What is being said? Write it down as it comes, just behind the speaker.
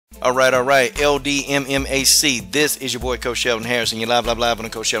All right. LDMMAC. This is your boy, Coach Sheldon Harrison. You're live on the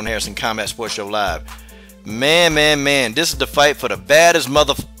Coach Sheldon Harrison Combat Sports Show Live. Man. This is the fight for the baddest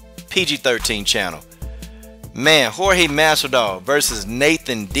mother PG-13 channel. Man, Jorge Masvidal versus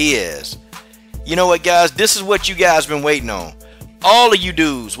Nathan Diaz. You know what, guys? This is what you guys been waiting on. All of you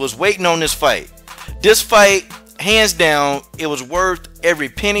dudes was waiting on this fight. This fight, hands down, it was worth every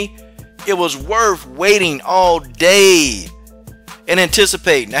penny. It was worth waiting all day and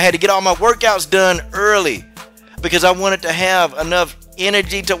anticipating. I had to get all my workouts done early because I wanted to have enough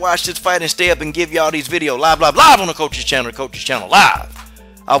energy to watch this fight and stay up and give y'all these videos live on the Coach's Channel live.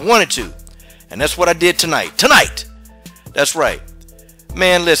 I wanted to, and that's what I did tonight. That's right,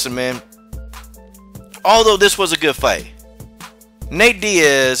 man. Listen, man, although this was a good fight, Nate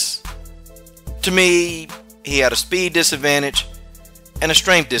Diaz, to me, he had a speed disadvantage and a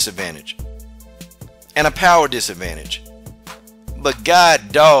strength disadvantage and a power disadvantage. But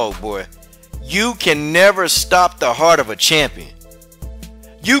God dog, boy, you can never stop the heart of a champion.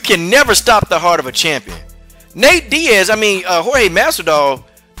 You can never stop the heart of a champion. Nate Diaz, Jorge Masvidal,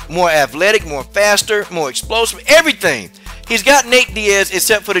 more athletic, more faster, more explosive, everything. He's got Nate Diaz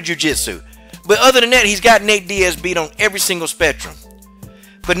except for the jiu-jitsu. But other than that, he's got Nate Diaz beat on every single spectrum.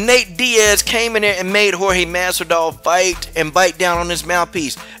 But Nate Diaz came in there and made Jorge Masvidal fight and bite down on his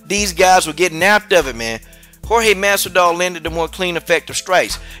mouthpiece. These guys were getting napped of it, man. Jorge Masvidal landed the more clean, effective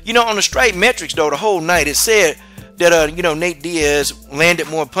strikes. You know, on the strike metrics, though, the whole night, it said that, Nate Diaz landed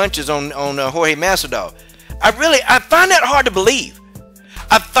more punches on Jorge Masvidal. I find that hard to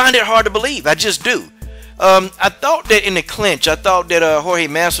believe. I just do. I thought that in the clinch, Jorge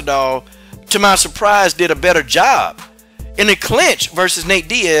Masvidal, to my surprise, did a better job in the clinch versus Nate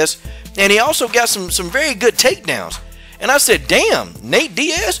Diaz, and he also got some very good takedowns. And I said, damn, Nate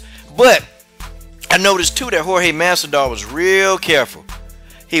Diaz? But I noticed too that Jorge Masvidal was real careful.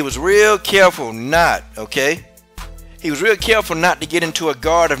 He was real careful not, He was real careful not to get into a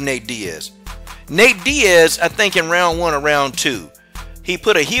guard of Nate Diaz. Nate Diaz, I think in round 1 or round 2, he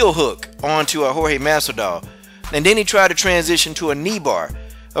put a heel hook onto a Jorge Masvidal, and then he tried to transition to a knee bar.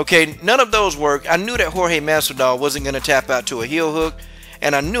 None of those worked. I knew that Jorge Masvidal wasn't going to tap out to a heel hook,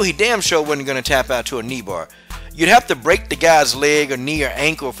 and I knew he damn sure wasn't going to tap out to a knee bar. You'd have to break the guy's leg or knee or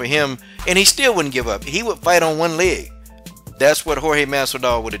ankle for him, and he still wouldn't give up. He would fight on one leg. That's what Jorge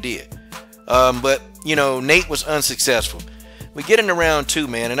Masvidal would have did. But, Nate was unsuccessful. We get into round 2,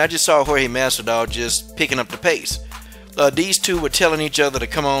 man, and I just saw Jorge Masvidal just picking up the pace. These two were telling each other to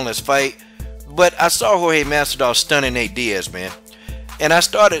come on, let's fight. But I saw Jorge Masvidal stunning Nate Diaz, man. And I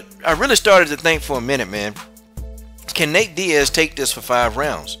really started to think for a minute, man, can Nate Diaz take this for 5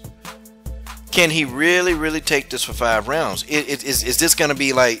 rounds? Can he really take this for 5 rounds? Is this going to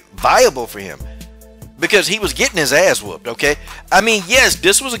be, viable for him? Because he was getting his ass whooped, yes,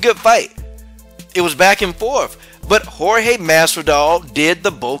 this was a good fight. It was back and forth. But Jorge Masvidal did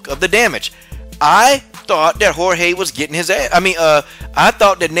the bulk of the damage. I thought that Jorge was getting his ass. I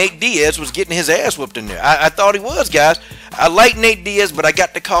thought that Nate Diaz was getting his ass whooped in there. I thought he was, guys. I like Nate Diaz, but I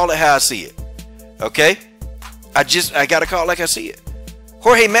got to call it how I see it. I got to call it like I see it.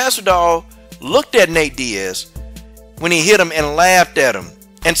 Jorge Masvidal looked at Nate Diaz when he hit him and laughed at him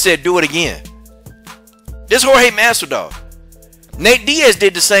and said, do it again. This Jorge Masvidal. Nate Diaz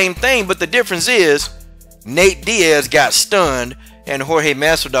did the same thing, but the difference is Nate Diaz got stunned and Jorge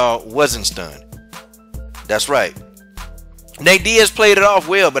Masvidal wasn't stunned. That's right. Nate Diaz played it off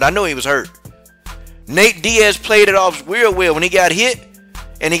well, but I know he was hurt. Nate Diaz played it off real well when he got hit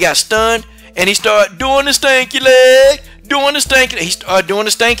and he got stunned and he started doing the stanky leg, He started doing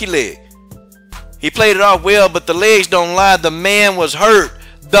the stanky leg. He played it off well, but the legs don't lie. The man was hurt.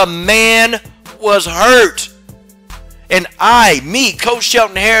 The man was hurt. And me, Coach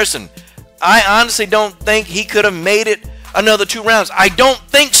Sheldon Harrison, I honestly don't think he could have made it another 2 rounds. I don't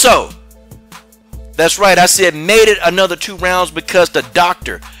think so. That's right, I said made it another 2 rounds because the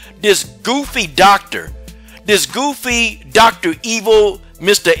doctor, this goofy Dr. Evil,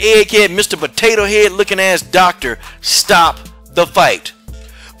 Mr. Egghead, Mr. Potato Head looking ass doctor, stopped the fight.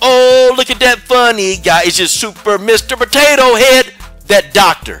 Oh, look at that funny guy. It's just super Mr. Potato Head, that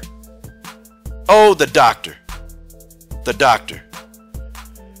doctor. Oh, the doctor. The doctor.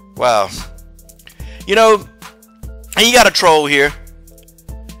 Wow. And you got a troll here.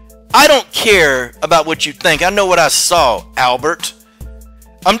 I don't care about what you think. I know what I saw, Albert.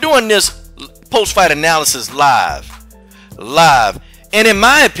 I'm doing this post-fight analysis live. And in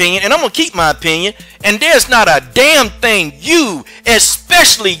my opinion, and I'm going to keep my opinion, and there's not a damn thing you,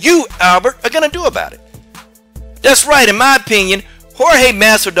 especially you, Albert, are going to do about it. That's right, in my opinion, Jorge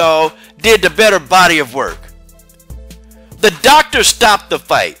Masvidal did the better body of work. The doctor stopped the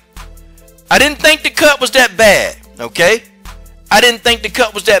fight. I didn't think the cut was that bad, okay? I didn't think the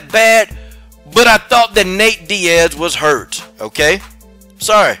cut was that bad, but I thought that Nate Diaz was hurt, okay?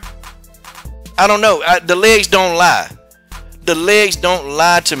 Sorry. I don't know. The legs don't lie. The legs don't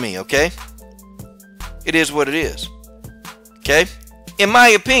lie to me, okay? It is what it is, okay? In my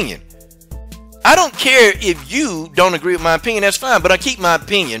opinion. I don't care if you don't agree with my opinion. That's fine, but I keep my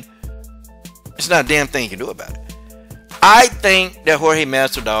opinion. It's not a damn thing you can do about it. I think that Jorge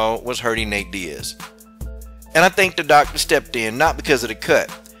Masvidal was hurting Nate Diaz. And I think the doctor stepped in, not because of the cut.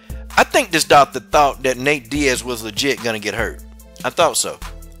 I think this doctor thought that Nate Diaz was legit going to get hurt. I thought so.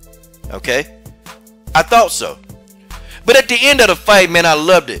 Okay? I thought so. But at the end of the fight, man, I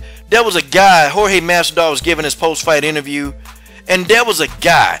loved it. There was a guy, Jorge Masvidal was giving his post-fight interview, and there was a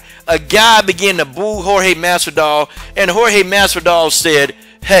guy began to boo Jorge Masvidal, and Jorge Masvidal said,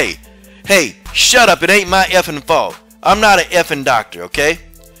 hey, shut up, it ain't my effing fault. I'm not an effing doctor, okay?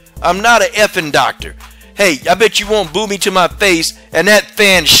 I'm not an effing doctor. Hey, I bet you won't boo me to my face, and that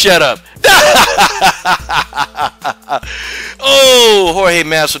fan shut up. Oh, Jorge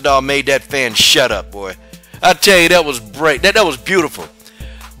Masvidal made that fan shut up, boy. I tell you, that was great. That was beautiful.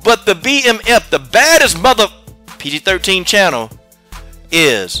 But the BMF, the baddest mother PG-13 channel,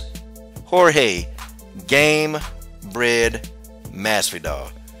 is Jorge Game Bread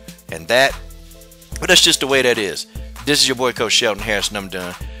Masvidal. And but that's just the way that is. This is your boy Coach Shelton Harrison. I'm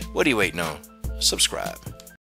done. What are you waiting on? Subscribe.